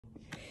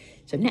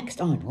So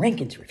next on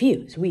Rankin's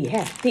Reviews, we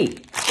have the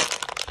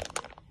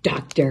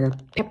Dr.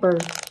 Pepper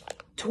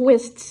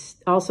Twists,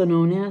 also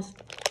known as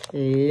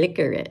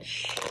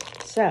Licorice.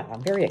 So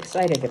I'm very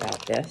excited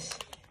about this.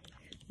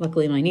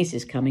 Luckily, my niece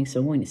is coming, so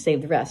I'm going to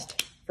save the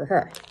rest for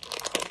her.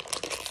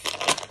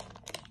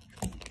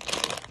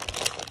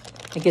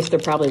 I guess there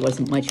probably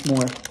wasn't much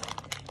more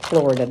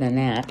Florida than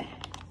that,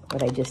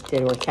 what I just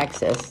did, or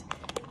Texas.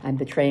 I'm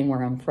betraying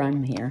where I'm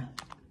from here.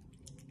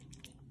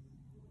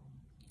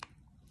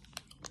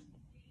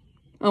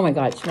 Oh my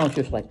God, it smells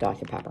just like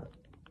Dr. Pepper.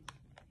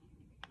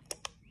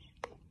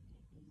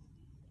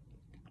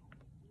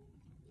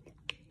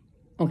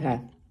 Okay.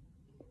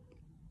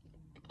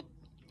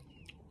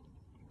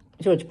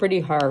 So it's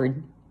pretty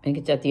hard. I think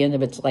it's at the end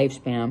of its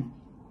lifespan.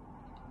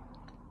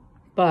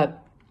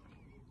 But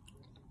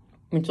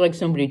it's like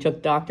somebody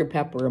took Dr.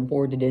 Pepper and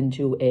poured it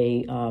into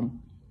a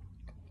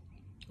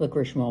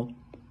licorice mold.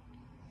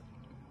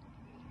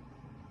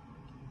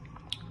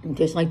 It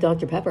tastes like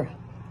Dr. Pepper.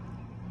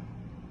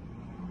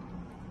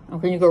 How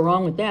can you go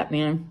wrong with that,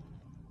 man?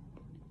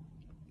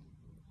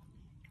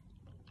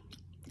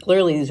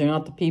 Clearly, these are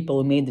not the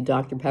people who made the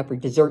Dr. Pepper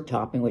dessert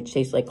topping, which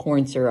tastes like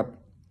corn syrup,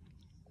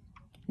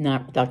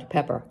 not Dr.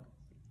 Pepper.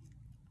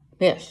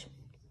 This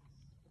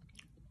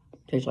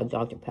tastes like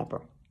Dr.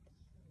 Pepper.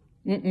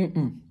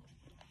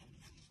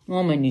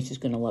 Oh, my niece is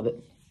going to love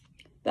it.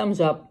 Thumbs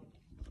up.